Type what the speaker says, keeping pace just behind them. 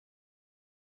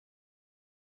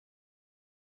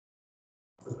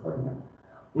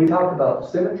We talked about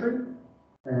symmetry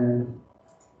and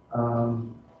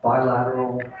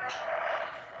bilateral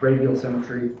radial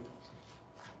symmetry.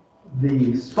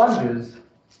 The sponges,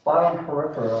 Phylum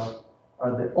Cnidaria,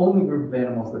 are the only group of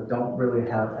animals that don't really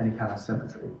have any kind of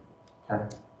symmetry. Okay?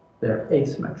 They're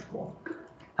asymmetrical.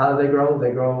 How do they grow?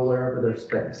 They grow wherever there's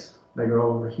space. They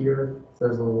grow over here.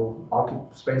 There's a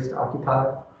little space to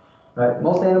occupy. Right?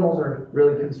 Most animals are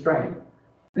really constrained.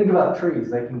 Think about trees.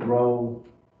 They can grow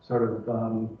sort of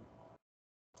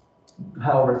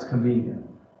however it's convenient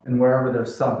and wherever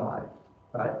there's sunlight.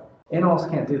 Right? Animals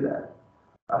can't do that.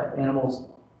 Right? Animals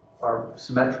are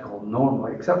symmetrical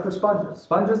normally, except for sponges.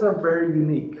 Sponges are very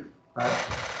unique. Right?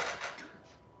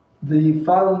 The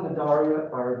Phylum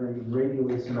Cnidaria are the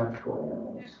radially symmetrical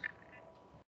animals.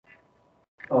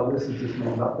 Oh, this is just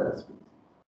more about that species.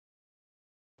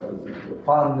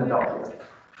 Phylum Cnidaria.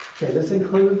 Okay, this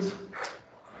includes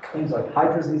things like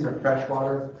hydras. These are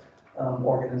freshwater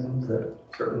organisms that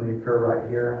certainly occur right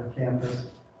here on campus.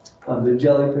 The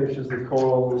jellyfishes, the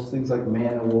corals, things like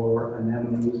man-o-war,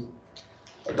 anemones,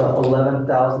 about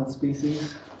 11,000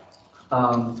 species.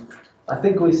 I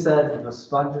think we said the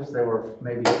sponges, there were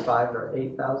maybe 5,000 or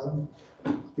 8,000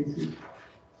 species.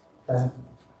 Okay.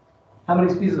 How many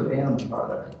species of animals are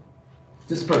there?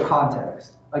 Just for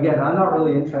context. Again, I'm not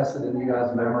really interested in you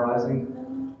guys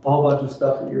memorizing a whole bunch of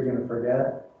stuff that you're going to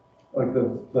forget, like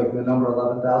the number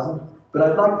 11,000. But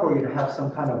I'd like for you to have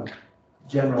some kind of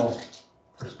general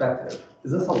perspective.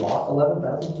 Is this a lot?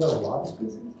 11,000? Is that a lot of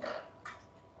species?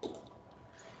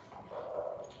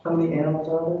 How many animals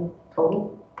are there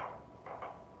total?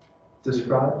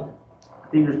 Described? I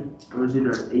think it was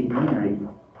either 8 million or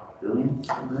 8 billion.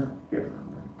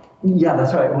 Yeah,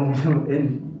 that's right.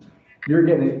 And you're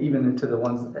getting even into the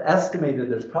ones estimated.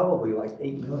 There's probably like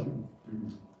 8 million.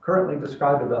 Currently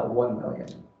described about 1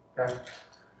 million. Okay,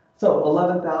 so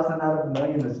 11,000 out of a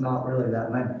million is not really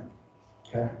that many.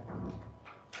 Okay.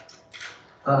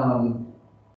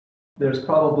 There's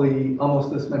probably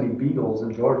almost this many beetles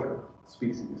in Georgia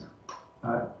species.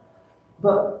 All right,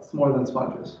 but it's more than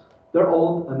sponges. They're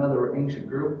old, another ancient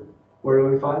group. Where do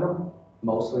we find them?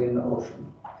 Mostly in the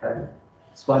ocean. Okay.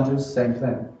 Sponges, same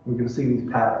thing. We're going to see these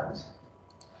patterns.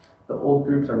 The old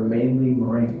groups are mainly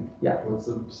marine. Yeah. What's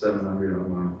the 700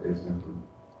 amount is?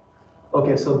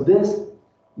 Okay, so this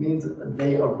means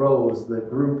they arose, the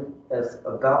group, as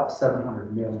about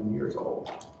 700 million years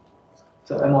old.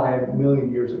 So a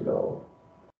million years ago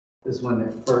is when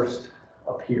it first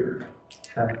appeared.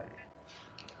 Okay.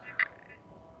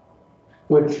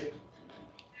 Which,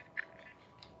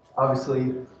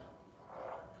 obviously,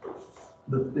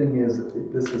 the thing is,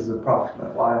 this is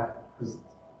approximate. Why? Because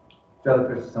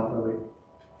jellyfish don't really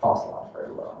fossilize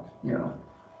very well. You know,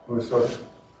 we're sort of,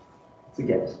 it's a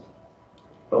guess.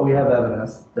 But we have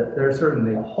evidence that they're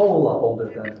certainly a whole lot older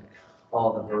than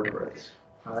all the vertebrates.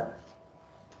 All right?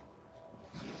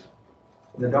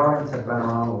 The Cnidarians have been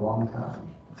around a long time.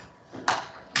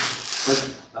 What's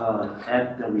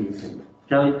FW?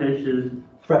 Jellyfishes?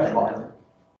 Freshwater.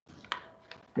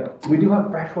 Yeah, we do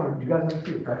have freshwater. Do you guys ever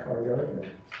see a freshwater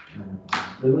jellyfish?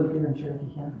 They live here in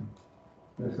Cherokee County.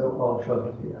 They're so, well, I'll show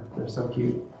them to you. They're so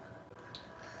cute.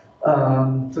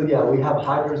 So yeah, we have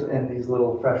hydras and these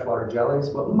little freshwater jellies,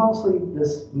 but mostly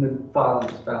this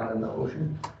phylum is found in the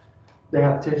ocean. They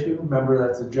have tissue. Remember,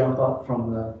 that's a jump up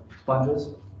from the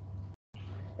sponges.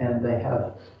 And they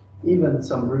have even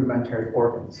some rudimentary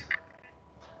organs.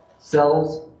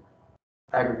 Cells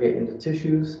aggregate into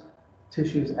tissues.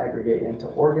 Tissues aggregate into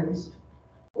organs.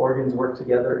 Organs work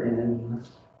together in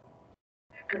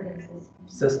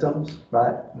systems,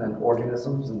 right? And then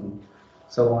organisms and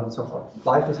so on and so forth.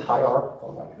 Life is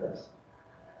hierarchical like this.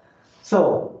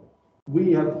 So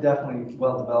we have definitely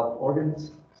well-developed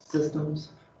organs, systems.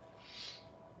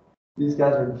 These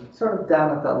guys are sort of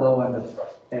down at that low end of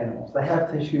animals. They have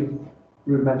tissue,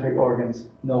 rudimentary organs,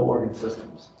 no organ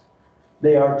systems.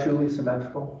 They are truly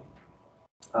symmetrical.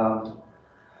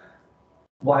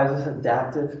 Why is this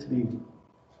adaptive to be,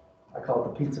 I call it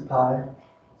the pizza pie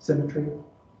symmetry?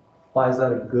 Why is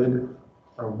that a good,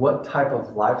 or what type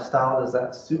of lifestyle does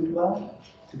that suit well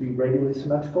to be radially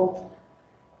symmetrical?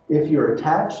 If you're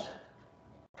attached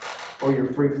or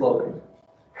you're free floating,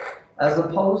 as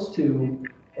opposed to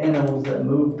animals that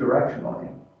move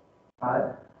directionally,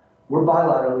 right? We're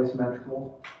bilaterally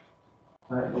symmetrical,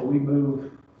 right? But we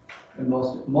move, and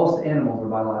most animals are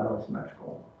bilaterally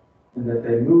symmetrical in that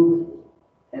they move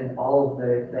and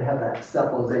they have that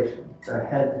cephalization. Their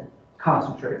head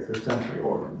concentrates their sensory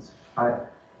organs, right?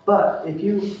 But if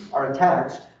you are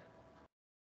attached,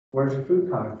 where's your food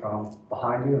coming from?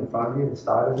 Behind you, in front of you, the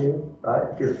side of you,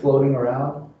 right? If you're floating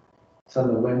around, send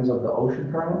the winds of the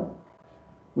ocean current,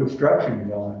 which direction you're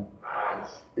going.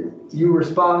 You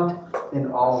respond in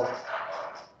all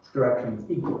directions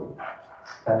equally,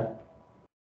 okay?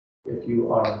 If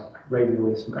you are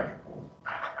radially symmetrical.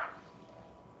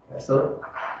 Okay, so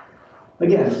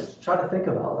again, try to think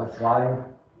about like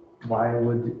why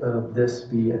would this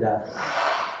be adaptive?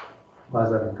 Why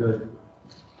is that a good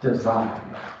design?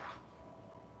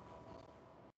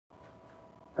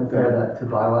 Compare that to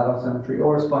bilateral symmetry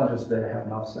or sponges that have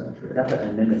no symmetry. That's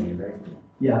an anemone, right?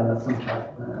 Yeah, that's some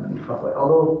type of anemone probably.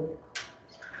 Although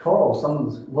coral,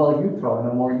 well, you probably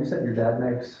know more. You said your dad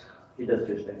makes He does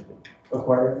fish tanks.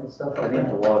 aquariums and stuff I like think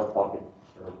the that. wall is pocket,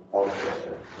 so all the fish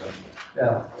are.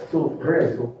 Yeah, cool,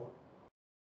 very cool.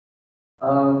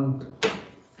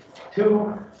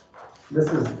 Two, this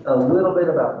is a little bit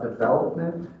about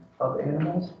development of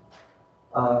animals.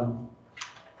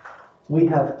 We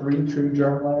have 3 true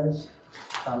germ layers.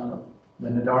 The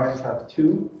Cnidarians have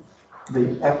 2,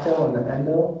 the ecto and the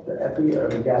endo, the epi or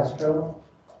the gastro.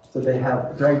 So they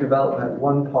have, during development,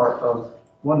 one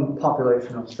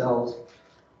population of cells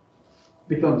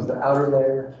becomes the outer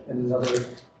layer, and another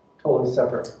totally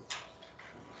separate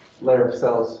layer of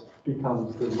cells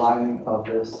becomes the lining of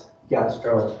this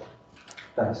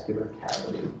gastrovascular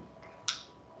cavity.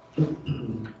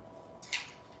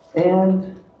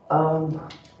 And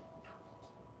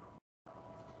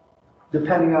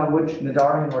depending on which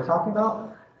Cnidarian we're talking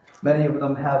about, many of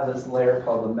them have this layer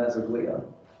called the mesoglia.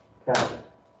 Okay?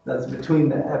 That's between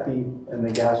the epi and the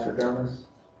gastrodermis.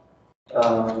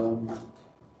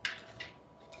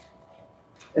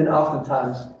 And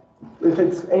oftentimes, if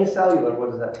it's acellular, what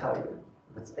does that tell you?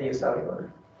 If it's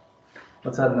acellular,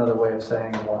 what's that another way of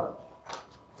saying what?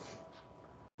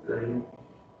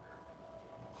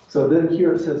 So then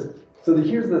here it says,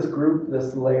 here's this group,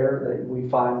 this layer that we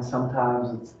find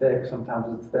sometimes it's thick,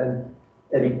 sometimes it's thin.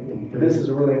 And this is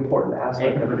a really important It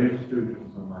aspect can of it. produce food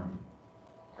from sunlight,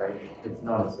 right? It's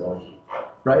not a cell.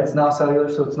 Right, it's not cellular,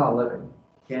 so it's not living.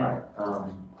 Can't,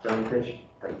 jellyfish,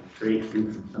 like, create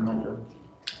food from sunlight, though?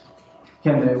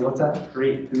 Can they, what's that?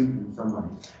 Create food from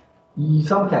sunlight.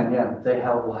 Some can, yeah.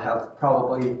 Will have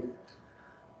probably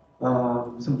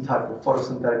some type of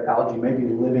photosynthetic algae maybe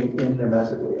living in their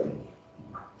mesoglia.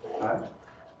 Right?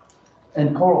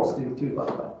 And corals do too, by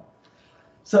the way.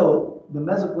 So the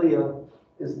mesoglia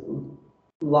is,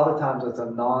 a lot of times it's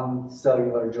a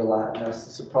non-cellular gelatinous.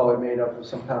 This is probably made up of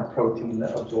some kind of protein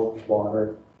that absorbs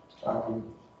water. And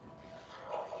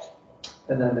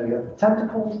then the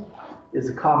tentacles is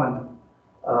a common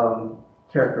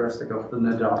characteristic of the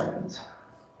Cnidarians.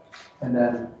 And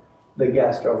then the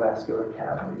gastrovascular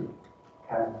cavity.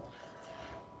 Okay.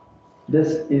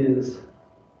 This is,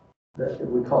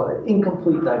 we call it an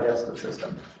incomplete digestive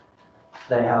system.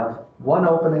 They have one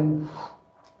opening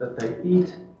that they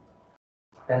eat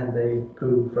and they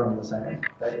poo from the same.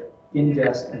 They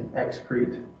ingest and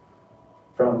excrete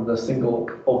from the single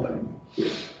opening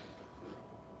here.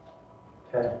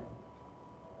 Okay.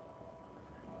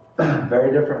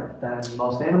 Very different than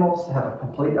most animals to have a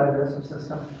complete digestive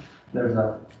system. There's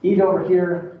a eat over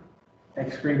here,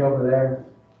 excrete over there,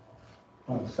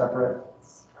 separate.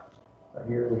 But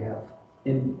here we have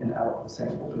in and out of the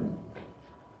same opening.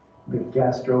 The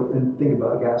gastro, and think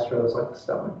about gastro as like the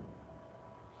stomach.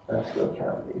 Vascular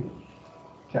cavity.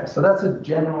 Okay, so that's a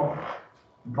general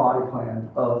body plan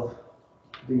of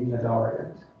the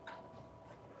Cnidarians.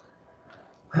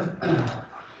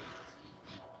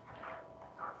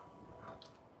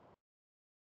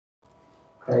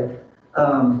 Okay,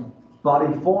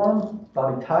 body form,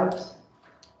 body types.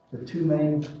 The 2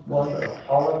 main ones are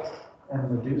polyp and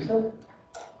medusa.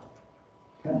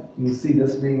 Okay, you see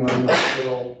this being a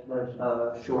little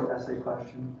short essay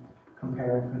question.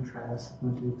 Compare and contrast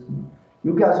medusa.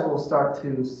 You guys will start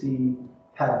to see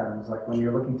patterns, like when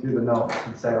you're looking through the notes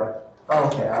and say like, oh,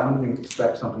 okay, I'm going to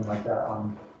expect something like that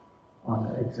on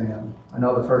the exam. I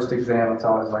know the first exam, it's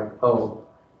always like, oh,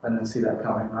 I didn't see that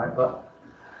coming, right? But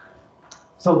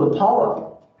so the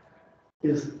polyp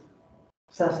is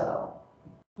sessile.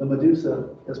 The medusa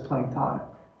is planktonic,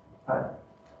 right?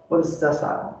 What is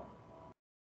sessile?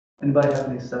 Anybody have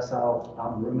any sessile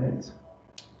roommates?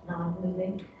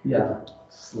 Non-living. Yeah,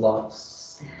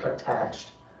 sloths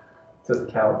attached to the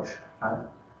couch, right?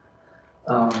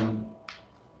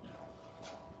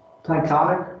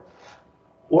 Planktonic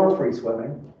or free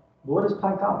swimming. What does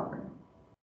planktonic mean?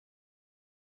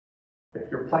 If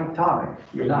you're planktonic,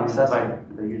 you're not sessile.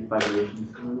 They use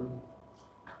vibrations to move.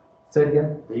 Say it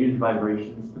again. They use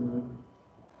vibrations to move.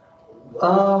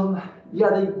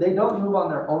 Yeah, they don't move on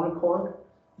their own accord.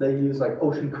 They use like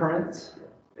ocean currents,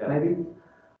 Yeah. maybe.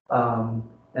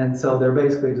 And so they're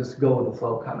basically just go with the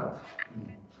flow kind of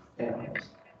animals.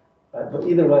 But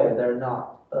either way, they're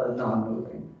not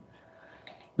non-moving.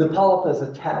 The polyp is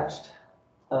attached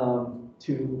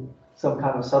to some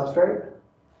kind of substrate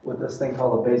with this thing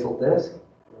called a basal disc.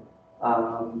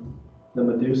 The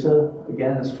medusa,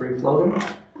 again, is free-floating.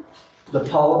 The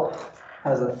polyp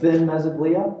has a thin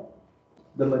mesoglia.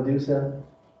 The medusa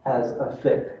has a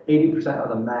thick. 80% of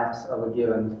the mass of a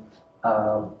given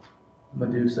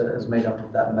medusa is made up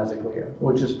of that mesoglia,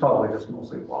 which is probably just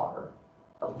mostly water.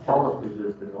 A polyp is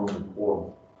just a normal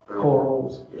coral.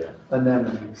 Corals, Yeah,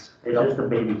 anemones, it's just a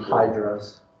baby coral,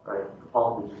 hydras. right? The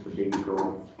polyp is just a baby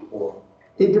coral.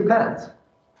 It depends.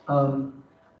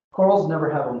 Corals never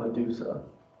have a medusa,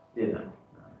 Yeah.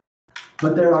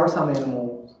 but there are some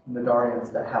animals,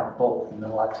 Cnidarians, that have both in their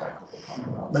life cycle. We'll talk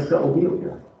about, like the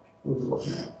obelia we were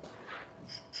looking at.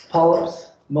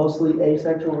 Polyps, mostly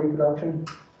asexual reproduction.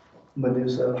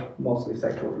 Medusa, mostly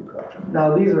sexual reproduction.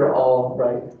 Now, these are all,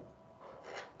 right,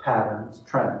 patterns,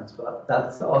 trends, but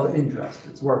that's all the interest.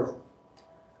 It's worth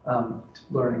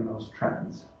learning those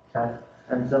trends, okay?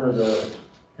 And some of the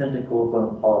tentacles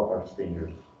on the polyp are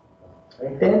stingers.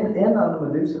 Right? And on the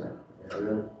medusa, Yeah,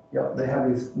 really? yeah, they have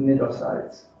these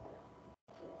cnidocytes.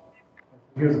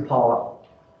 Here's a polyp.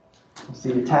 You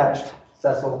see attached,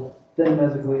 sessile, thin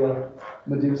mesoglia,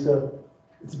 medusa.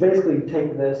 It's basically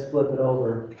take this, flip it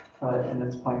over, and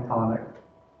it's planktonic.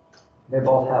 They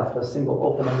both have a single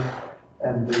opening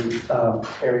and the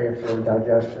area for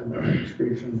digestion and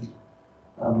excretion.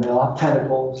 They all have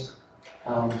tentacles.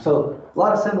 So a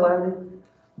lot of similarity,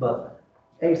 but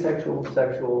asexual,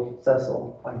 sexual,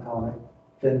 sessile, planktonic,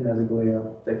 thin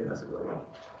mesoglia, thick mesoglia.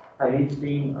 Have you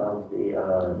seen of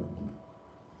the,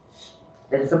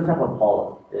 it's some type of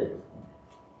polyp, it's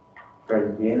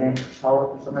organic polyp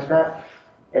or something like that?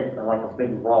 It's like a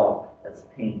big rock that's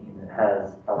pink and it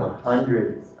has probably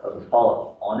hundreds of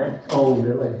polyps on it. Oh,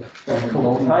 really? And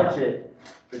when you touch it,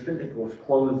 the tentacles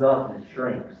close up and it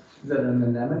shrinks. Is that an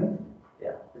anemone?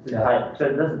 Yeah. It's Yeah. tight, so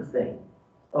it doesn't sting.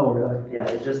 Oh, really? Yeah,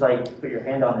 it's just like you put your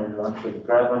hand on it and once you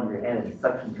grab on your hand and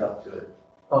suction cup to it.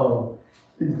 Oh,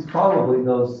 it's probably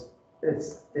those,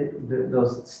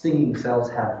 those stinging cells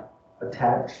have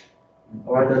attached,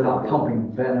 or they're not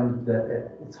pumping venom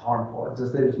that it's harmful. It's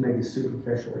just, they just make it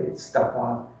superficially, it's stuck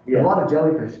on. A Yeah. lot of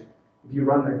jellyfish, if you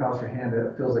run it across your hand,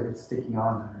 it feels like it's sticking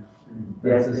on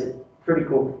there. Yeah, That's it's pretty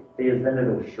cool because then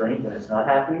it'll shrink when it's not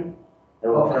happy. It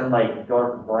will Oh. turn like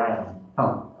dark brown.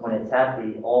 Huh, When it's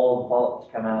happy, all the polyps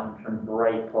come out and turn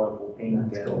bright, colorful pink.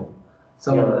 that's and- cool.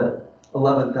 Some of the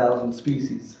 11,000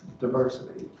 species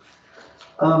diversity.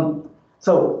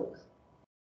 So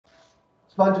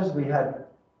sponges, we had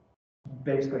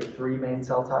basically three main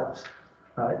cell types,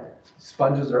 right?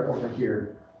 Sponges are over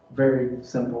here, very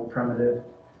simple, primitive.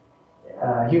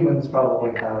 Humans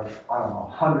probably have, I don't know,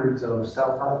 hundreds of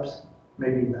cell types,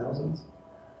 maybe thousands.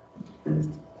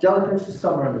 And jellyfish is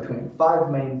somewhere in between, 5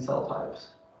 main cell types,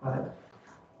 right?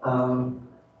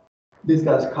 These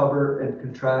guys cover and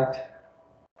contract.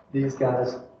 These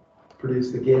guys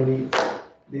produce the gamete.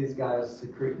 These guys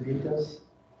secrete mucus.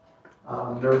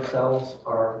 Nerve cells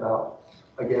are about,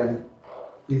 again,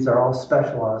 these are all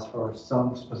specialized for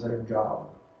some specific job.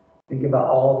 Think about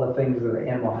all the things that an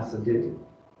animal has to do.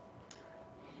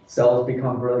 Cells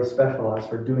become really specialized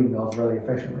for doing those really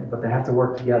efficiently, but they have to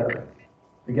work together.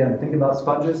 Again, think about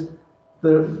sponges.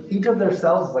 Each of their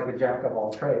cells is like a jack of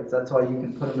all trades. That's why you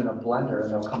can put them in a blender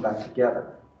and they'll come back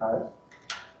together, right?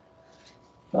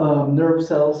 Nerve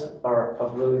cells are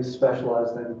really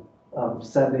specialized in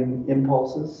sending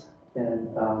impulses, and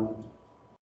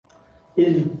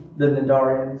in the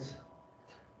Cnidarians,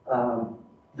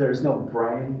 there's no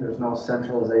brain, there's no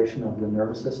centralization of the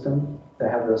nervous system. They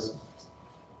have this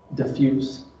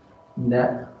diffuse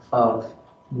net of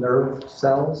nerve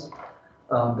cells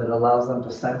that allows them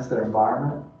to sense their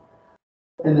environment.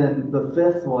 And then the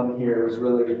fifth one here is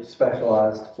really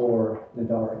specialized for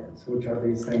Cnidarians, which are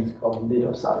these things called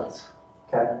cnidocytes,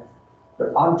 okay?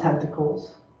 They're on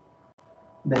tentacles,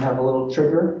 they have a little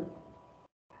trigger,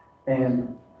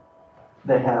 and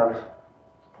they have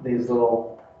these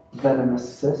little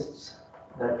venomous cysts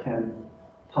that can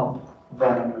pump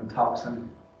venom and toxin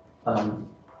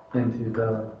into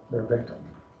their victim,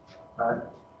 right?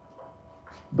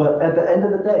 But at the end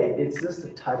of the day, it's just a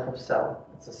type of cell.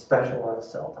 It's a specialized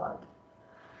cell type.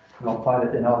 You don't find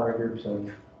it in other groups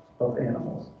of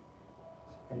animals.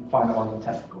 And you find them on the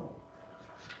tentacle.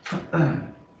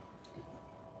 I'll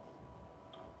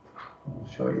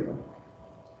show you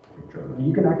a picture of them.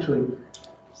 You can actually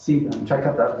see them. Check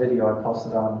out that video I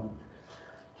posted on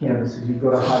Canvas. If you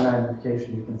go to high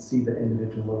magnification, you can see the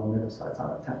individual little cnidocytes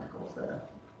on the tentacles there.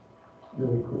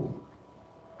 Really cool.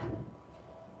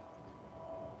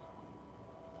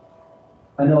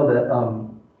 I know that,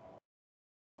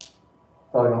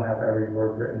 probably don't have every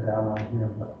word written down on here,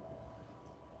 but,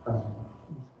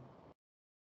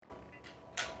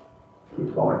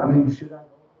 keep going. I mean, should I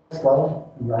go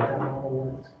slow and write down all the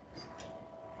words?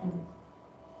 I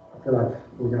feel like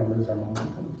we're gonna lose our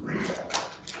momentum.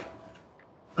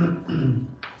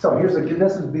 So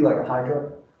this would be like a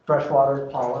hydra, freshwater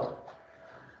polyp.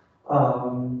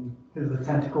 Here's the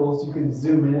tentacles. You can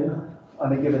zoom in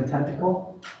on a given tentacle.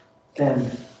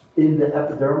 And in the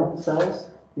epidermal cells,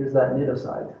 here's that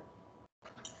cnidocyte.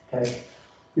 Okay,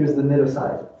 here's the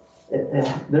cnidocyte.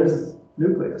 There's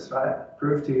nucleus, right?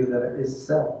 Prove to you that it is a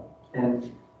cell. And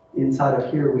inside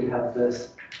of here, we have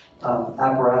this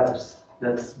apparatus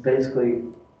that's basically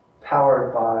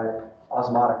powered by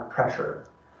osmotic pressure.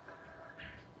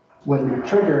 When the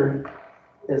trigger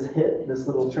is hit, this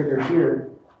little trigger here,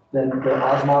 then the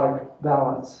osmotic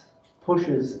balance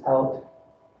pushes out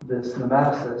this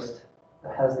nematocyst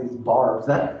that has these barbs.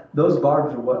 Those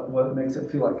barbs are what makes it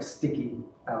feel like sticky,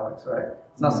 Alex, right?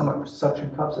 It's not so much suction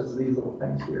cups, it's these little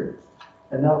things here.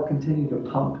 And they'll continue to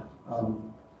pump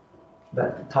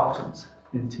that toxins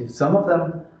into. Some of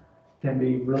them can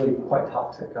be really quite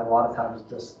toxic, and a lot of times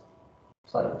just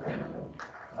slightly painful.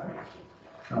 Right?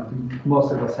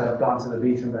 Most of us have gone to the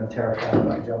beach and been terrified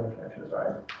by jellyfishes,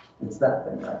 right? It's that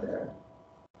thing right there.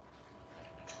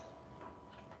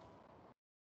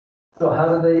 So how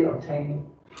do they obtain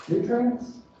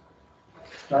nutrients?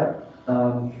 Right?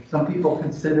 Some people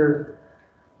consider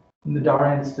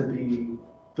cnidarians to be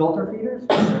filter feeders.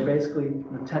 They're basically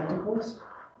the tentacles,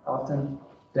 often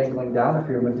dangling down. If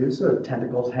you're a medusa, the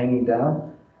tentacles hanging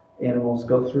down. Animals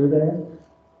go through there.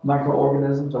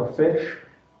 Microorganisms are fish,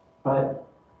 right?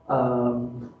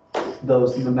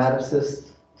 Those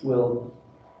nematocysts will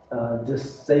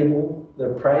disable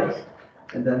their prey,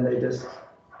 and then they just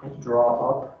draw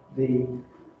up the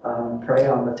prey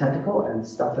on the tentacle and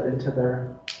stuff it into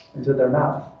their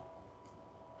mouth.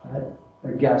 Right?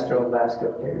 They're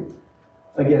gastrovasculated.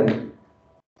 Again,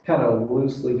 kind of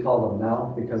loosely called a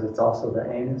mouth because it's also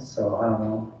the anus. So I don't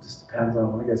know. It just depends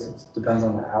on. I guess it depends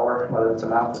on the hour whether it's a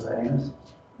mouth or the anus.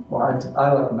 Well,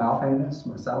 I like mouth anus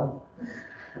myself.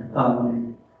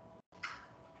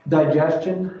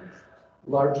 Digestion,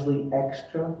 largely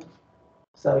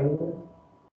extracellular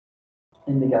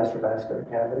in the gastrovascular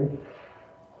cavity.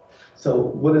 So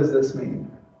what does this mean?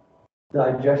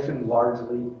 Digestion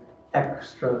largely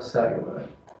extracellular.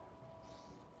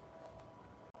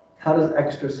 How does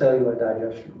extracellular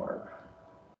digestion work?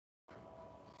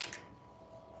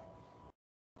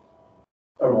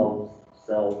 All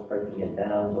cells breaking it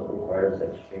down, but requires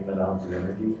extreme amounts of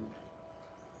energy.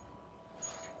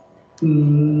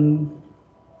 No,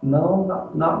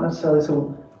 not necessarily.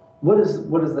 So what is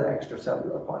the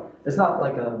extracellular part? It's not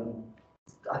like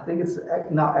I think it's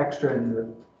not extra in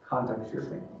the context you're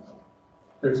thinking of.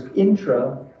 There's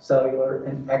intracellular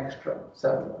and extracellular.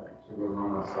 So it goes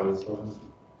on outside the cell?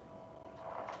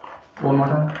 One more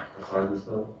time. Outside the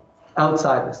cell?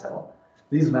 Outside the cell.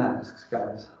 These masks,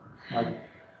 guys. Like, is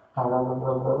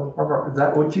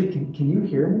that what can you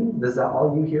hear me? Is that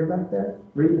all you hear back there?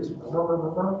 Read this.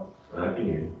 I can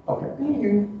hear you. Okay.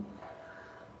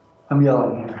 I'm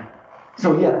yelling here.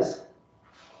 So yes,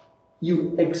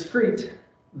 you excrete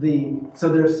so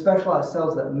there's specialized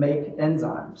cells that make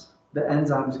enzymes. The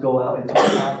enzymes go out into the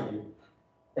cavity,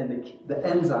 and the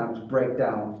enzymes break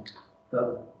down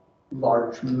the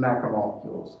large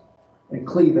macromolecules and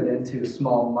cleave it into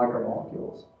small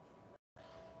micromolecules.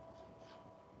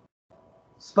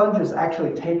 Sponges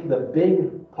actually take the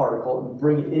big particle and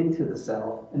bring it into the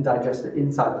cell and digest it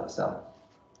inside of the cell.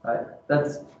 Right?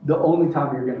 That's the only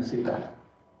time you're going to see that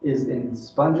is in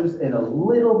sponges and a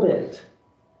little bit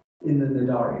in the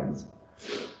cnidarians.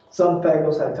 Some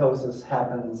phagocytosis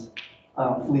happens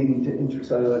leading to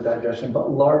intracellular digestion, but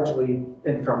largely,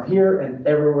 and from here and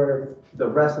everywhere, the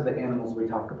rest of the animals we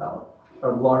talk about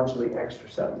are largely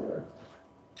extracellular.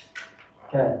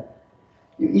 Okay,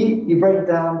 you eat, you break it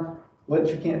down. What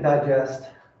you can't digest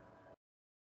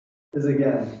is,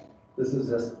 again, this is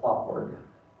just awkward.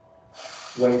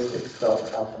 Waste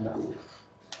expelled out the mouth.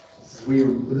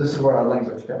 This is where our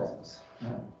language fails us.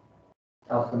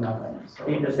 Out the mouth. So.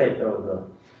 You can just say throws up.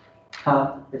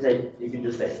 Huh? You can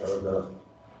just say throws up.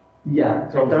 Yeah.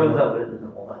 Throws up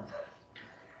isn't one.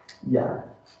 Yeah.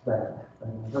 Bad.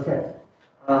 Okay.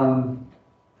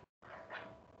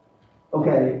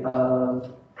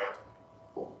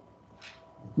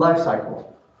 Life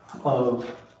cycle of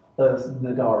the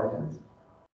cnidarians.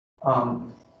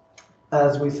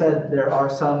 As we said, there are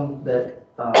some that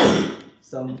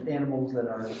some animals that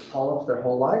are polyps their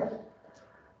whole life.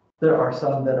 There are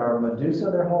some that are medusa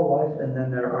their whole life, and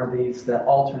then there are these that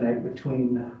alternate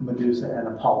between medusa and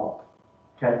a polyp,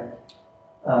 okay?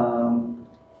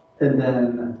 And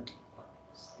then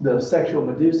the sexual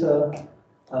medusa,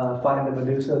 find the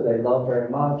medusa they love very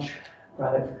much,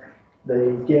 right?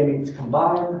 The gametes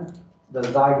combine, the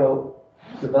zygote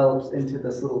develops into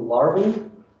this little larvae.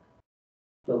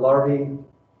 The larvae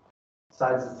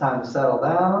decides it's time to settle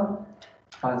down,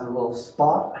 finds a little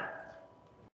spot,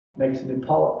 makes a new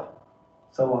polyp,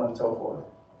 so on and so forth.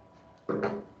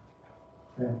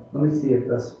 Okay, let me see if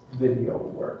this video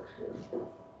works.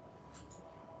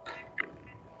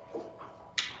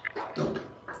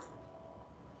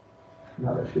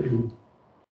 Now it should be.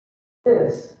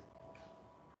 This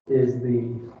is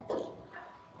the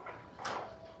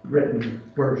written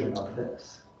version of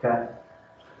this, okay?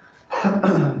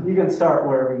 You can start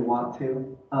wherever you want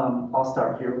to. I'll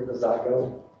start here with the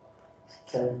zygote,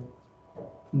 okay?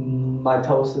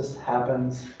 Mitosis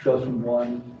happens, goes from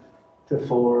 1 to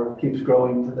 4, keeps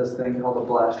growing to this thing called a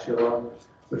blastula,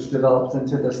 which develops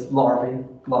into this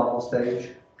larval stage,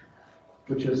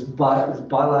 which is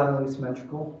bilaterally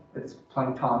symmetrical. It's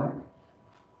planktonic,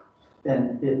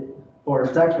 and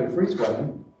it's actually free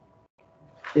swimming.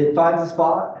 It finds a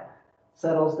spot,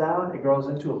 settles down, it grows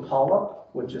into a polyp,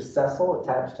 which is sessile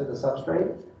attached to the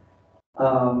substrate.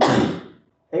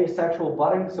 Asexual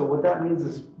budding, so what that means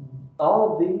is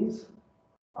all of these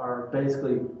are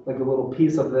basically like a little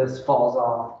piece of this falls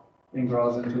off and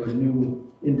grows into a new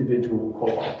individual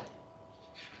core.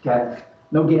 Okay,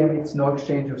 no gametes, no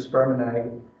exchange of sperm and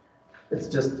egg. It's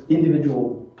just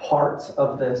individual parts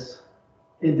of this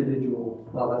individual,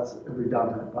 well, that's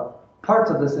redundant, but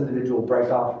parts of this individual break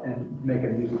off and make a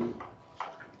new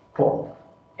core.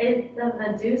 Is the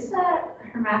medusa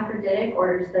hermaphroditic,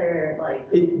 or is there like?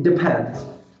 It depends.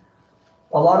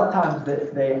 A lot of times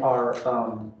they are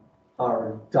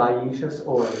dioecious,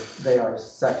 or they are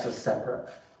sexes separate.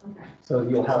 Okay. So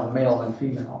you'll have a male and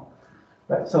female.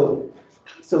 Right? So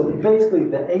basically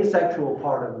the asexual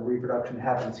part of the reproduction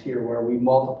happens here, where we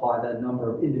multiply that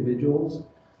number of individuals,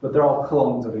 but they're all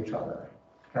clones of each other.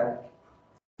 Okay?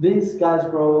 These guys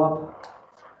grow up.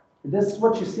 This is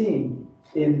what you see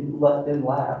in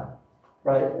lab,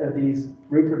 right? These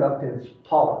reproductive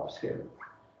polyps here.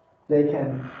 They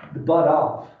can bud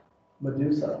off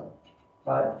medusa,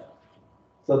 right?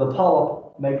 So the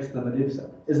polyp makes the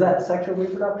medusa. Is that sexual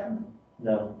reproduction?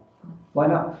 No. Why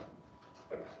not?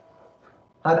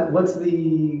 What's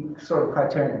the sort of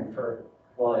criterion for?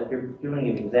 Well, if you're doing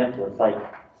an example, it's like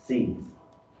seeds.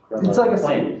 from It's like a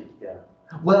plant. seed. Yeah.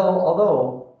 Well,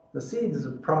 although the seed is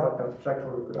a product of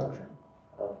sexual reproduction.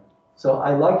 Oh. So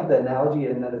I like the analogy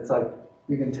in that it's like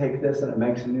you can take this and it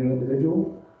makes a new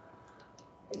individual.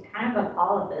 Kind of a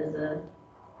polyp is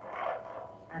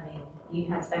you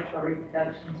have sexual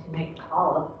reproduction to make a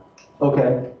polyp.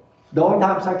 Okay. The only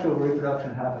time sexual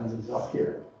reproduction happens is up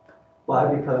here.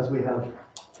 Why? Because we have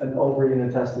an ovary and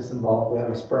a testis involved. We have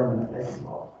a sperm and an egg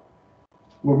involved.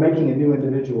 We're making a new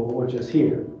individual, which is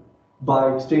here,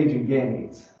 by exchanging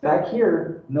gametes. Back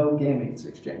here, no gametes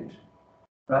exchanged,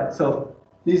 right? So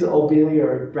these obelia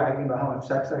are bragging about how much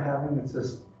sex they're having.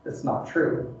 It's not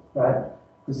true, right?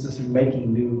 It's just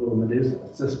making new little medusa.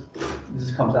 It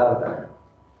just comes out of there.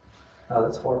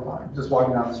 That's horrifying. Just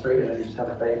walking down the street and you just have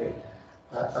a baby.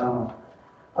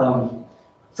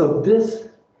 So this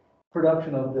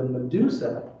production of the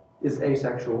medusa is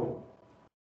asexual.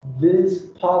 These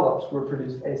polyps were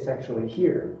produced asexually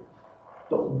here.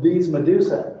 But these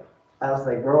medusa, as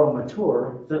they grow and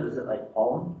mature, So is it like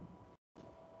pollen?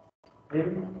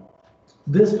 Maybe?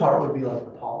 this part would be like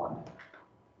the pollen.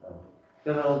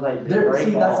 Because I was like, they There, break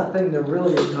see, that's the off. thing, there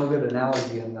really is no good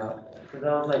analogy in that. Because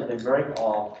I was like, they break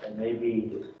off and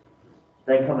maybe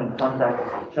they come in contact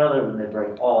with each other when they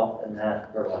break off, and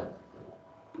that fertilizes.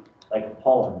 Like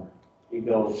pollen. You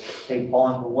go take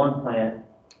pollen from one plant,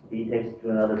 bee takes it to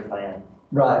another plant,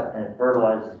 Right. and it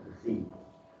fertilizes the seed.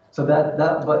 So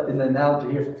but in the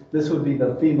analogy here, this would be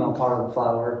the female part of the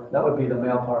flower, that would be the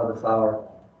male part of the flower,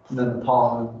 and then the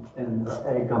pollen and the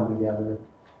egg come together.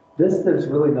 There's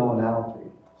really no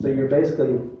analogy. So you're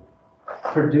basically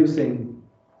producing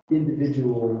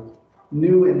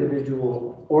new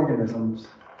individual organisms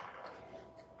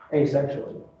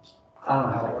asexually. I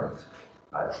don't know how it works.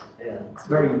 Yeah. It's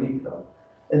very unique though.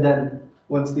 And then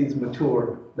once these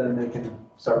mature, then they can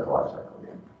start the life cycle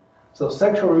again. So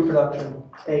sexual reproduction,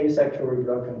 asexual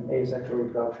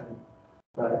reproduction,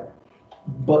 right?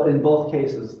 But in both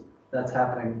cases, that's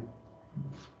happening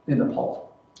in the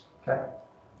polyp, okay?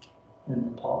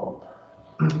 In the polyp.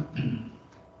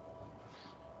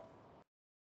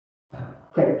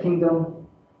 Okay, kingdom,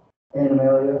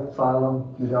 Animalia,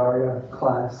 phylum, Cnidaria,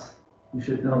 class. You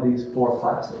should know these 4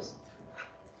 classes.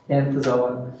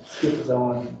 Anthozoan,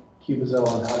 scyphozoan,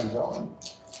 cubozoan, hydrozoan.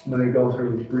 I'm going to go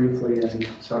through briefly and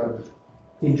sort of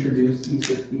introduce each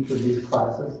of these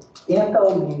classes.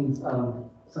 Antho means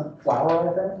some flower,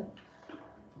 I think.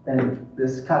 And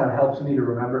this kind of helps me to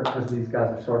remember because these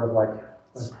guys are sort of like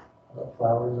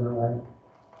flowers in a way.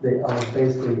 They are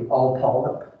basically all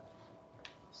polyp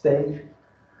stage.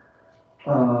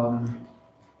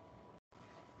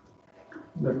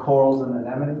 The corals and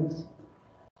anemones.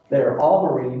 They're all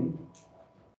marine,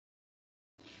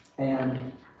 and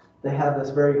they have this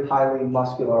very highly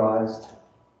muscularized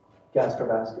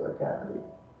gastrovascular cavity.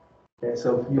 Okay,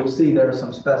 so you'll see there are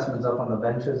some specimens up on the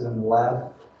benches in the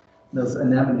lab. Those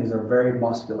anemones are very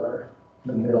muscular,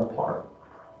 the middle part.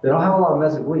 They don't have a lot of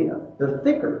mesoglea. They're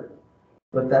thicker,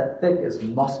 but that thick is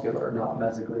muscular, not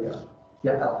mesoglea.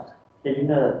 Yeah, Alex. Did you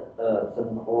know that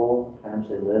some corals can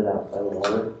actually live outside of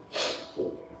water?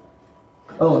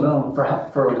 Oh no,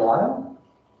 for a while?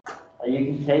 You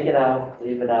can take it out,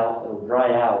 leave it out, it'll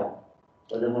dry out,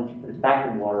 but then once you put it back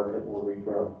in water, it will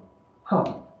regrow.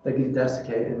 Huh, they can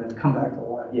desiccate and then come back to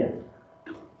life. Yeah.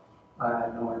 I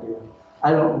have no idea.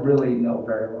 I don't really know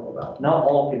very well about them. Not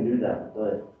all can do that,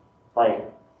 but like,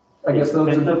 I guess those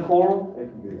if are, it's a coral, it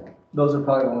can do that. those are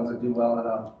probably the ones that do well in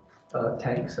a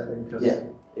tank setting. Yeah.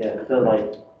 Yeah, so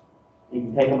like, you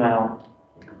can take them out,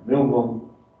 move them,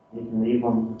 you can leave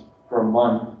them for a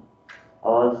month.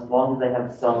 As long as they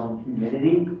have some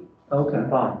humidity, Okay. they're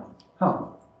fine. Huh.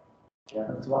 Yeah.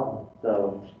 That's wild.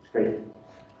 So it's great.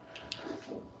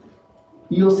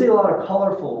 You'll see a lot of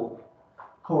colorful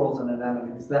corals and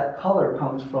anemones. That color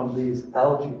comes from these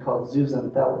algae called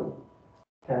zooxanthellae.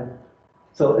 Okay.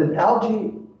 So an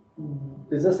algae,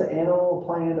 is this an animal, a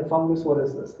plant, a fungus? What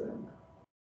is this thing?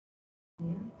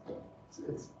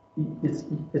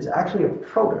 It's actually a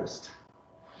protist.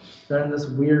 They're in this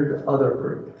weird other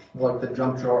group, like the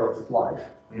junk drawer of life.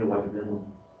 You know what you're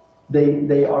doing.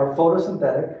 They are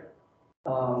photosynthetic,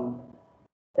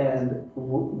 and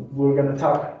we're going to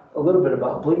talk a little bit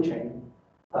about bleaching,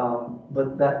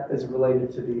 but that is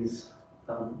related to these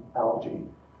algae.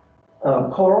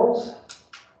 Corals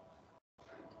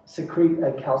secrete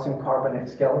a calcium carbonate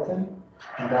skeleton,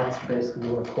 and that's basically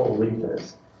what a coral reef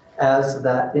is. As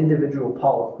that individual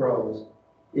polyp grows,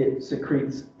 it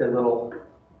secretes a little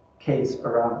case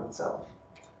around itself,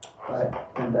 right?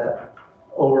 And that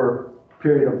over a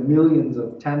period of millions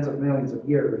of, tens of millions of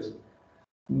years,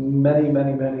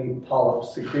 many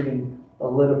polyps secreting a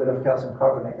little bit of calcium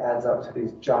carbonate adds up to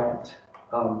these giant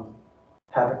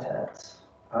habitats,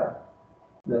 right?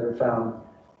 That are found.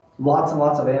 Lots and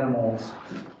lots of animals.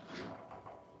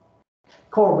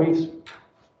 Coral reefs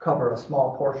cover a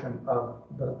small portion of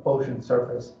the ocean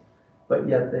surface, but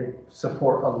yet they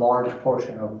support a large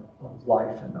portion of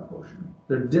life in the ocean.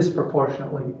 They're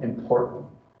disproportionately important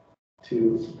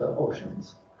to the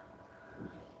oceans.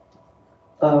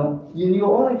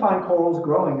 You'll only find corals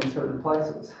growing in certain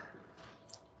places.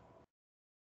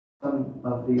 Some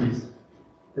of these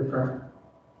different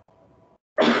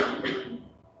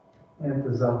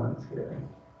anthozoans here.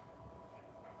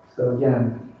 So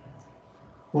again,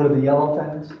 what are the yellow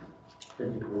things?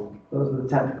 Tentacles. Those are the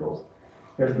tentacles.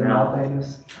 Here's the mouth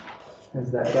anus. There's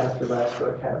that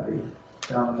gastrovascular cavity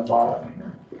down on the bottom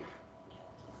here.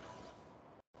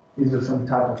 These are some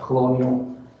type of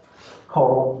colonial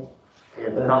coral. Yeah,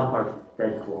 the top part's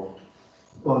dead coral.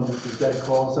 Well, this is dead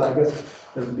coral, so I guess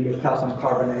there would be a calcium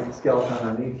carbonate skeleton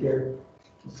underneath here,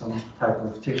 some type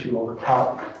of tissue over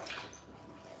top.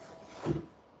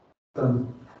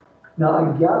 Now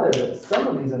I gather that some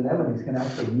of these anemones can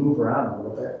actually move around a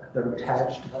little bit. They're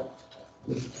attached, but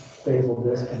this basal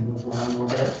disc can move around a little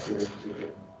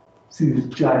bit. See these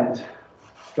giant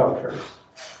structures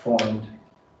formed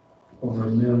over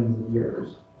millions of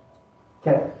years.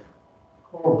 Okay,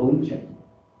 coral bleaching.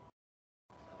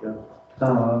 Yeah.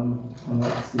 And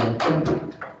let's see, I think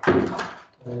there's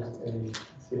let's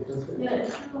see if this is. Yeah,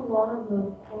 isn't a lot of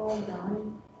the coral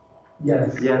dying?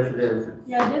 Yes. Yes, it is.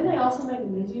 Yeah, didn't they also make a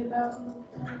movie about them?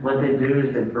 What they do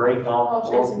is they break off Oh,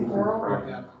 coral chasing pieces coral?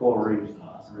 from coral reefs.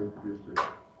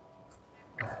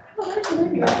 Oh, there's a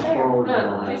movie right there. Coral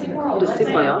No, chasing coral. The That's it.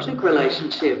 symbiotic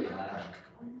relationship.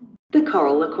 The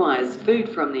coral acquires food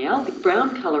from the algae.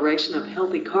 Brown coloration of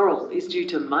healthy coral is due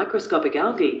to microscopic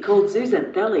algae called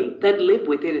zooxanthellae that live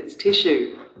within its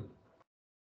tissue.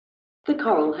 The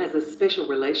coral has a special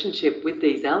relationship with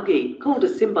these algae called a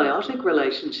symbiotic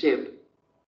relationship.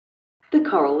 The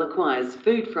coral acquires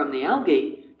food from the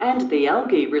algae, and the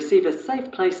algae receive a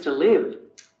safe place to live.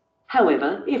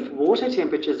 However, if water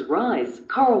temperatures rise,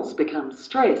 corals become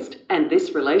stressed and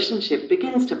this relationship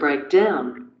begins to break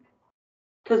down.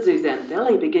 The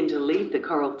zooxanthellae begin to leave the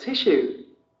coral tissue.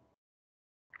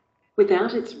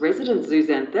 Without its resident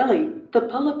zooxanthellae, the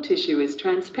polyp tissue is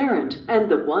transparent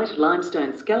and the white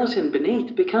limestone skeleton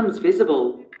beneath becomes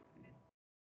visible.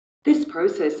 This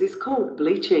process is called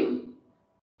bleaching.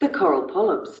 The coral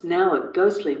polyps, now a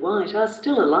ghostly white, are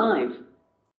still alive.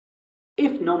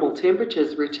 If normal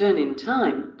temperatures return in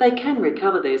time, they can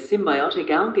recover their symbiotic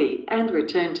algae and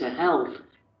return to health.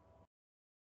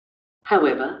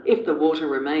 However, if the water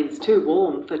remains too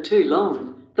warm for too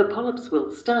long, the polyps will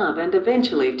starve and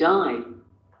eventually die.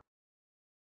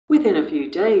 Within a few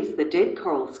days, the dead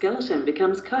coral skeleton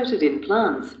becomes coated in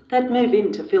plants that move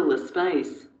in to fill the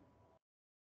space.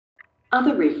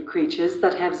 Other reef creatures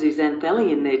that have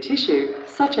zooxanthellae in their tissue,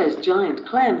 such as giant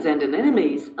clams and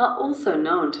anemones, are also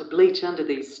known to bleach under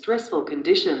these stressful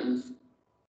conditions.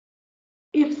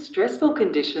 If stressful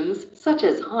conditions, such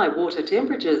as high water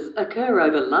temperatures, occur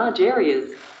over large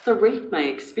areas, the reef may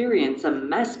experience a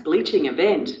mass bleaching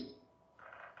event.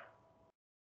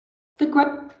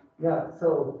 Yeah,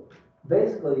 so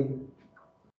basically,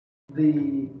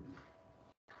 the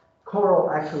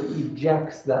coral actually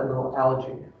ejects that little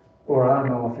algae, or I don't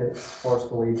know if it's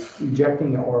forcefully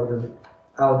ejecting it or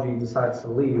the algae decides to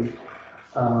leave,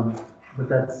 but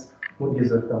that's what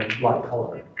gives it the light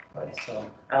color, right? So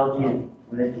Algae,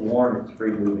 when it's warm, it's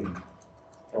free moving.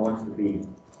 It wants to be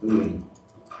moving,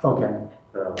 okay,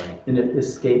 so like, and it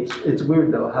escapes. It's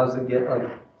weird though. How's it get like?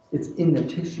 It's in the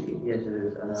tissue. yes, it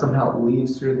is. Somehow it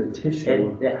leaves through the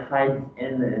tissue. It hides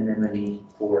in the anemone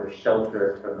for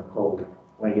shelter from the cold.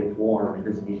 When it gets warm, it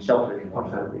doesn't need shelter anymore.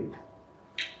 Okay.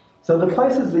 So the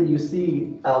places that you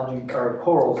see algae or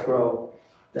corals grow,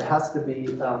 there has to be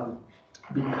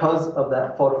because of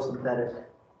that photosynthetic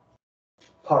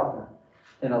partner.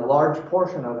 And a large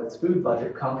portion of its food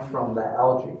budget comes from the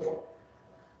algae.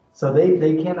 So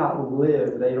they cannot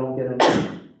live, they don't get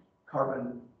enough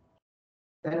carbon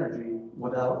energy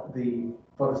without the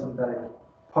photosynthetic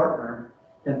partner.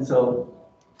 And so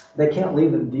they can't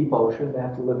live in the deep ocean, they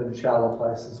have to live in shallow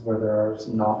places where there's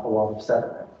not a lot of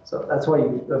sediment. So that's why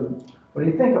when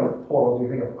you think of corals, you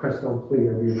think of crystal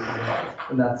clear, beautiful light,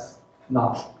 and that's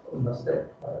not a mistake,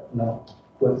 no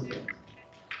coincidence.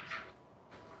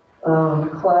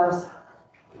 Class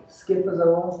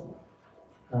Scyphozoa.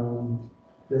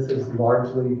 This is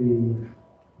largely the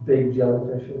big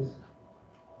jellyfishes,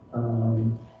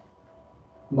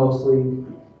 mostly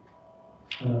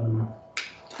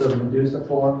the Medusa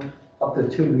form, up to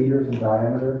 2 meters in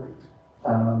diameter.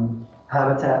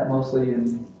 Habitat mostly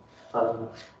in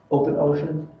open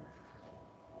ocean,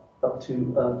 up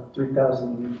to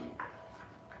 3,000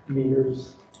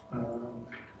 meters.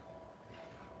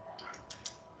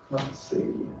 Let's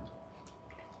see.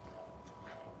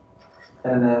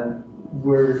 And then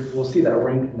we'll see that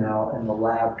ring canal in the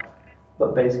lab,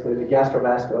 but basically the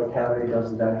gastrovascular cavity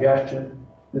does the digestion.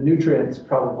 The nutrients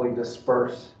probably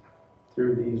disperse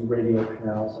through these radial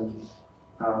canals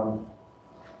and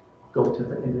go to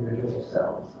the individual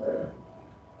cells there.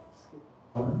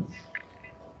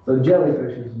 So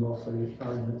jellyfishes mostly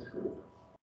are in this group.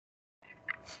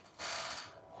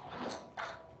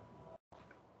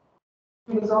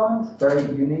 Amazons, very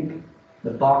unique.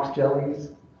 The box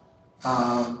jellies,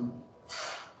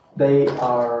 they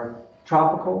are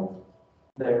tropical.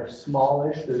 They're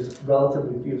smallish. There's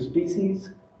relatively few species.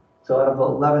 So out of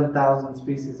 11,000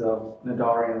 species of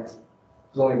cnidarians,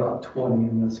 there's only about 20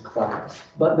 in this class.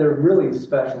 But they're really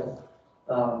special.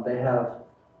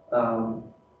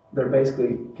 They're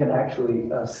basically can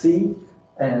actually see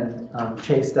and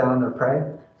chase down their prey.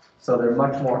 So they're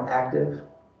much more active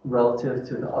relative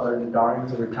to the other cnidarians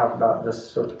that we talked about,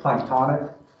 just sort of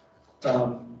planktonic.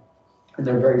 And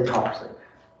they're very toxic.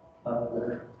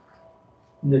 Their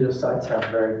cnidocytes have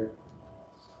very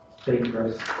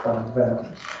dangerous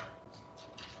venom.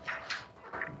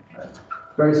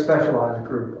 Very specialized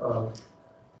group of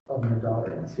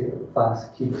cnidarians here, class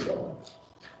Cnidaria.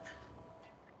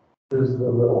 There's the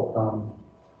little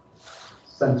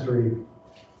sensory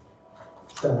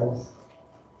cells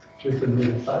with the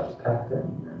cnidocytes packed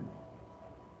in.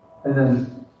 And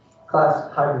then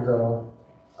class Hydrozoa,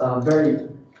 very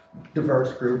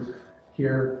diverse group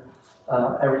here.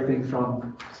 Everything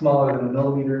from smaller than a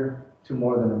millimeter to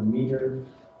more than a meter.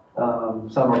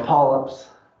 Some are polyps,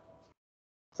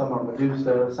 some are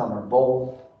medusa, some are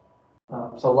both.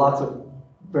 So lots of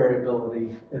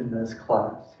variability in this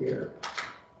class here.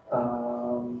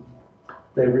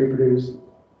 They reproduce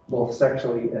both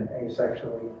sexually and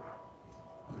asexually.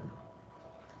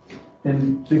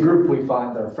 In the group we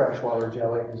find the freshwater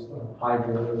jellies, the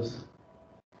hydras.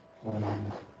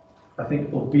 I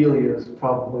think lobelia is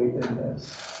probably in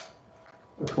this,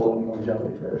 the colonial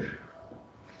jellyfish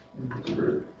in this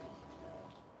group.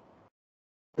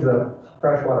 The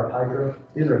freshwater hydra,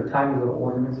 these are tiny little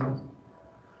organisms.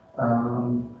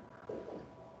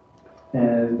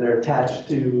 And they're attached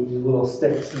to little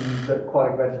sticks in the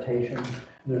aquatic vegetation.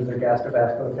 There's their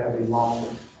gastrovascular cavity,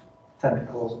 long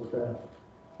tentacles with the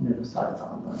pneumocytes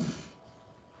on them.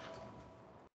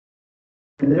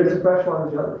 And there's a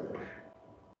freshwater jellyfish.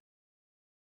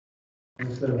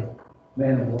 There's the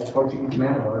mandible, Portuguese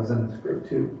mandible is in this group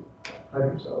too.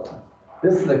 Hydrozoa.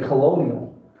 This is the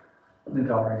colonial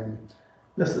Cnidarian.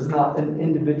 This is not an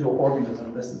individual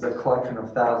organism. This is a collection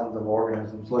of thousands of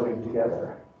organisms living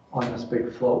together on this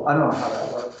big float. I don't know how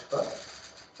that works, but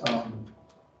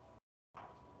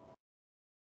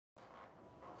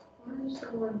What does the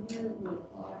one here look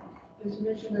like? As you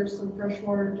mentioned, there's some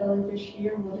freshwater jellyfish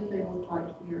here. What do they look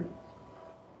like here?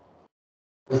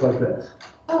 it's like this.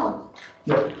 Oh,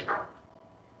 Yep.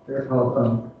 They're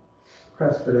called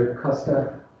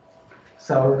Crespida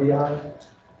sourbii.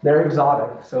 They're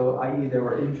exotic, so i.e. they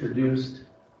were introduced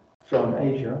from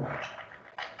Asia.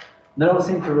 They don't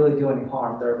seem to really do any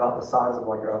harm. They're about the size of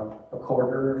like a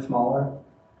quarter or smaller,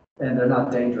 and they're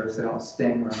not dangerous. They don't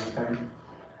sting or anything.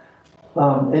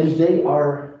 And they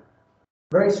are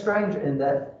very strange in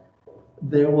that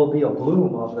there will be a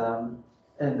bloom of them,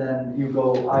 and then you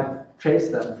go, I've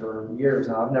chased them for years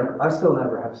now. I still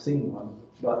never have seen one,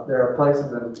 but there are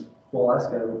places in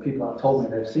Alaska where people have told me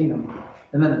they've seen them,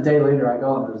 and then a day later I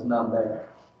go and there's none there.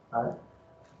 Right?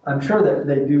 I'm sure that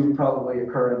they do probably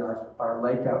occur in our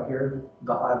lake out here,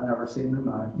 but I've never seen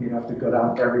them. You have to go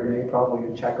down every day probably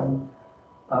and check them.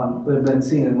 They've been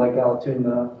seen in Lake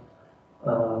Alatoona,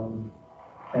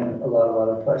 and a lot of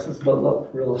other places, but look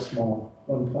real small,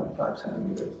 1.5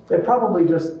 centimeters. They're probably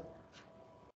just,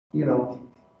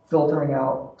 filtering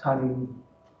out tiny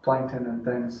plankton and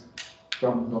things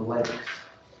from the lakes.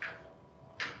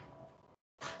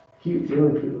 Cute,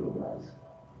 really cute little guys.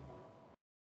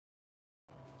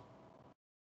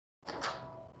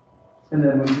 And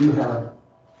then we do have,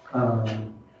 how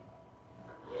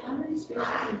many species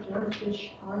of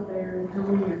jellyfish are there and how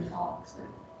many are toxic?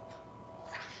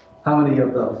 how many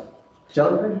of the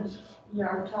jellyfish? Yeah,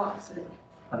 are toxic.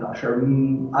 I'm not sure.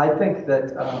 I think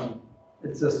that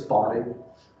it's just spotted.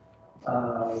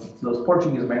 Those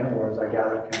Portuguese mandibles, I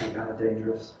gather, can be kind of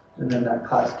dangerous. And then that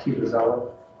class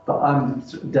Cubozoa. But I'm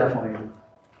definitely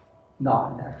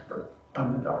not an expert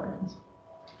on Cnidarians.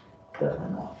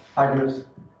 Definitely not. I just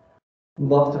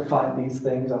love to find these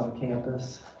things on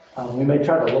campus. We may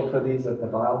try to look for these at the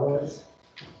bioloids.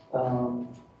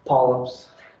 Polyps,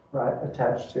 right,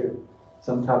 attached to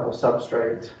some type of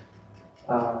substrate.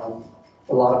 A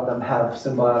lot of them have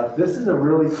symbiotic. This is a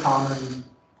really common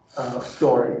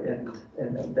story in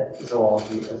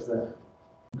zoology, is the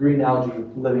green algae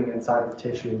living inside the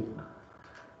tissue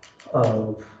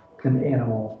of an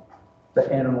animal.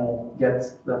 The animal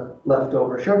gets the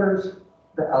leftover sugars,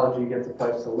 the algae gets a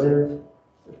place to live.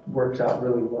 It works out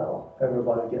really well.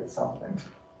 Everybody gets something.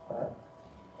 Right?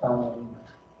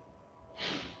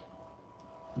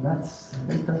 And I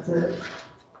think that's it.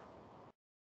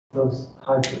 Those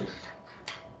hydras.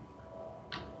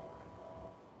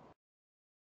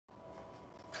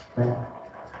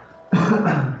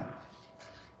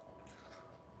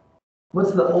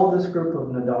 What's the oldest group of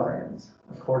Cnidarians,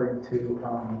 according to,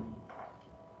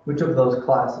 which of those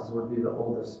classes would be the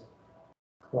oldest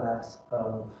class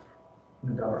of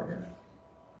Cnidarian?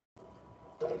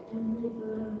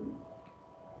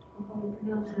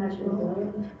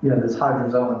 Yeah, there's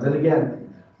hydrozoans. And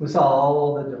again, we saw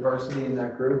all the diversity in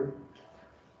that group.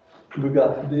 We've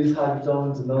got these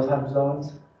hydrozoans and those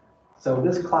hydrozoans. So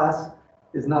this class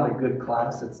is not a good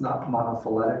class. It's not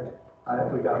monophyletic.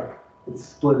 It's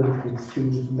split into these two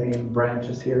main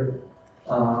branches here.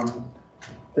 And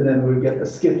then we get the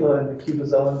Scypha and the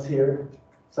Cubozoans here.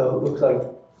 So it looks like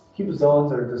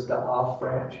Cubozoans are just an off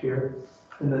branch here.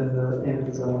 And then the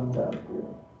Anthozoan down here.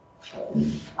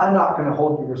 I'm not going to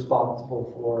hold you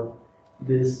responsible for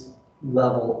this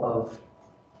level of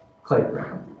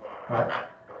cladogram, right?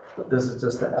 But this is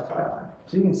just the FYI.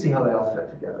 So you can see how they all fit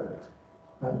together.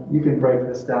 You can break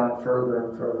this down further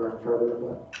and further and further,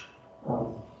 but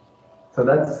so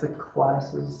that's the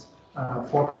classes,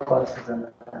 4 classes in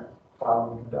the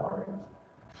Phylum Cnidaria.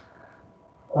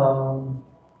 All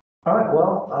right,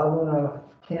 well, I'm gonna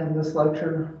can this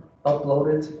lecture,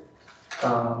 upload it.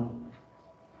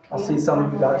 I'll see some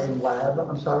of you guys in lab.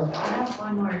 I'm sorry. I have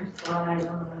one more slide, I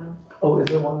don't know. Oh, is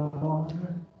there one more?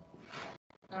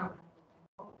 Oh.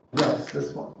 Yes,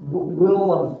 this one.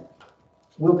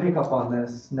 We'll pick up on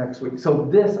this next week. So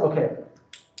this, okay.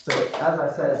 So as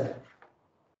I said,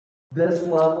 this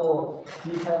level of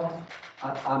detail,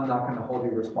 I'm not gonna hold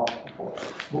you responsible for.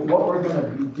 But what we're gonna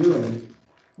be doing,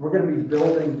 we're gonna be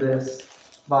building this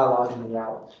phylogeny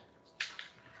out.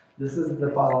 This is the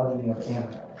phylogeny of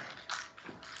animals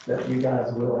that you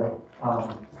guys will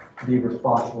be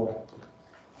responsible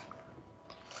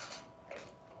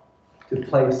to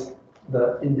place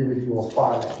the individual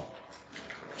phyla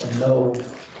and know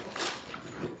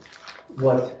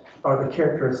what are the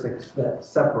characteristics that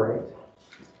separate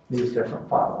these different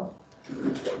phyla.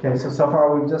 Okay, so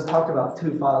far we've just talked about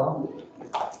two phyla.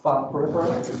 Phylum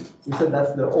Peripheral, we said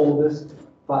that's the oldest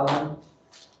phylum.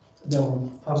 Then we're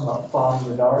talking about Phylum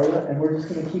Cnidaria, and we're just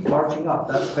going to keep marching up.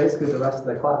 That's basically the rest of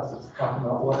the class is talking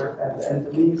about what are at the end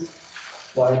of these.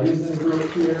 Why are these in a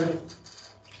group here?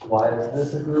 Why is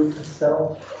this a group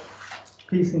itself?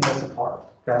 Piecing this apart,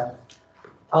 okay?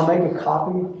 I'll make a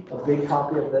big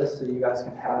copy of this, so you guys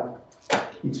can have,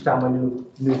 each time we do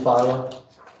new phyla,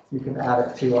 you can add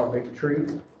it to our big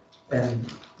tree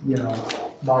and,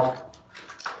 mark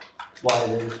why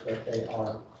it is that they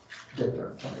are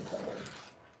different from each other.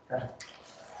 Okay.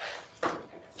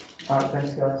 All right,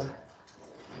 thanks, guys.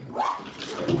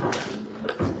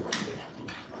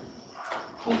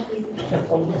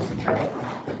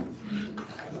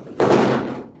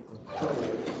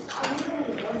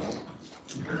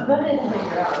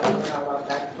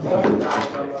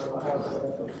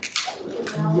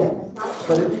 Yeah,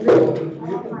 but if you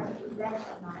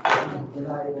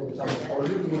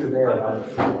can there,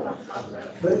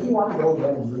 but if you want to go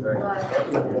there and move The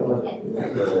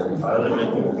island.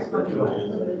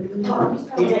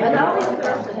 I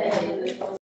thought we